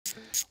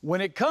When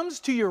it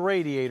comes to your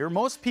radiator,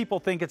 most people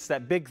think it's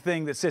that big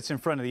thing that sits in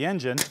front of the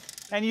engine,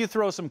 and you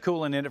throw some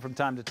coolant in it from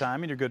time to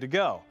time and you're good to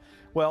go.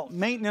 Well,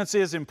 maintenance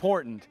is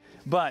important,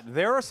 but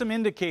there are some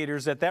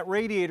indicators that that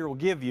radiator will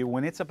give you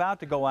when it's about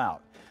to go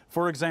out.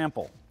 For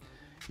example,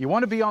 you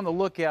want to be on the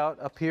lookout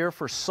up here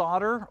for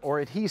solder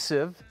or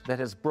adhesive that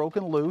has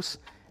broken loose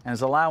and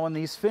is allowing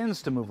these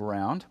fins to move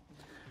around.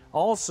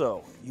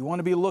 Also, you want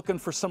to be looking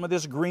for some of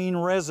this green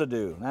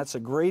residue. That's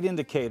a great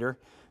indicator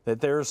that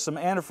there's some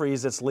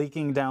antifreeze that's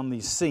leaking down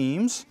these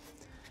seams.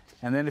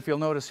 And then if you'll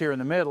notice here in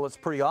the middle, it's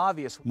pretty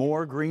obvious,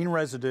 more green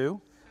residue.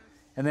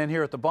 And then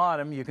here at the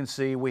bottom, you can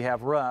see we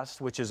have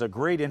rust, which is a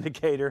great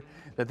indicator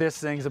that this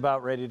thing's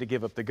about ready to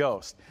give up the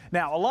ghost.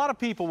 Now, a lot of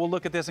people will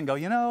look at this and go,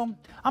 you know,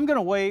 I'm going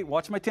to wait,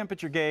 watch my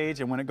temperature gauge,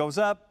 and when it goes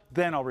up,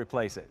 then I'll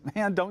replace it.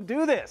 Man, don't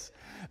do this.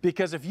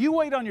 Because if you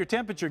wait on your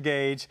temperature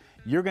gauge,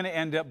 you're going to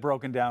end up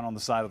broken down on the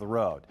side of the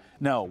road.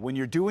 No, when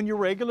you're doing your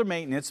regular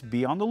maintenance,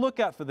 be on the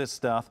lookout for this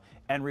stuff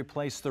and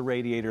replace the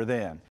radiator then.